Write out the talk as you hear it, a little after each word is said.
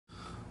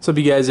What's up,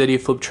 you guys? Eddie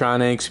at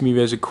Fliptroniks. Give you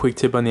guys a quick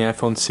tip on the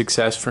iPhone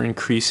 6s for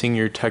increasing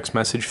your text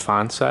message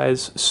font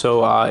size.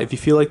 So if you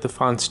feel like the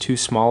font's too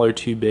small or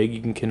too big,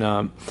 you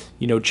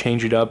can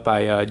change it up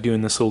by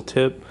doing this little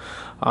tip.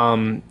 So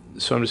I'm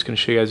just going to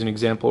show you guys an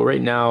example.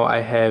 Right now I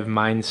have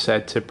mine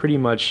set to pretty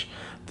much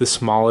the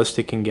smallest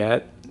it can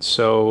get.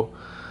 So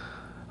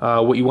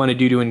what you want to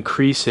do to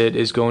increase it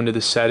is go into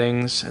the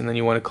settings, and then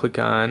you want to click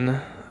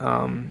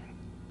on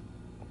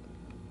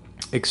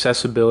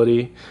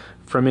accessibility.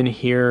 From in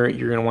here,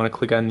 you're going to want to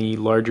click on the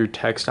larger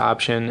text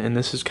option, and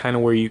this is kind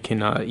of where you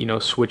can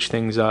switch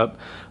things up.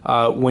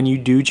 When you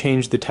do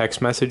change the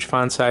text message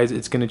font size,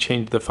 it's going to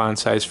change the font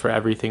size for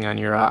everything on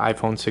your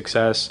iPhone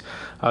 6s.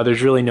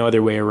 There's really no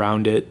other way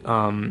around it,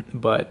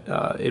 but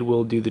it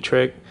will do the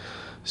trick.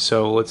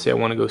 So let's say I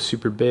want to go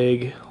super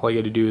big. All you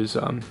got to do is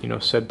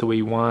set it the way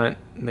you want,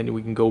 and then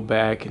we can go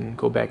back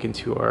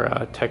into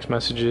our text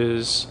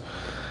messages,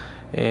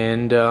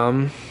 and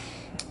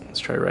let's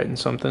try writing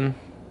something.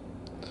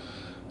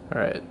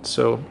 Alright,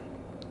 so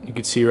you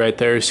can see right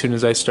there, as soon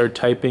as I start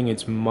typing,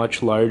 it's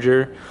much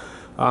larger.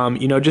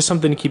 Just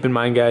something to keep in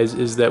mind, guys,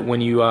 is that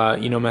when you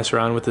mess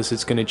around with this,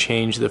 it's going to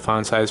change the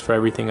font size for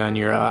everything on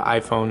your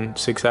iPhone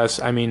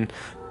 6s. I mean,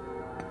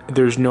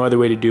 there's no other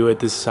way to do it.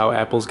 This is how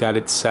Apple's got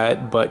it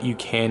set, but you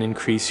can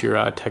increase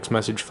your text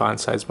message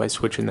font size by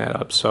switching that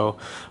up. So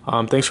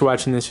thanks for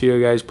watching this video,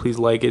 guys. Please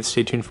like it,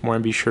 stay tuned for more,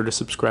 and be sure to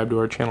subscribe to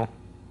our channel.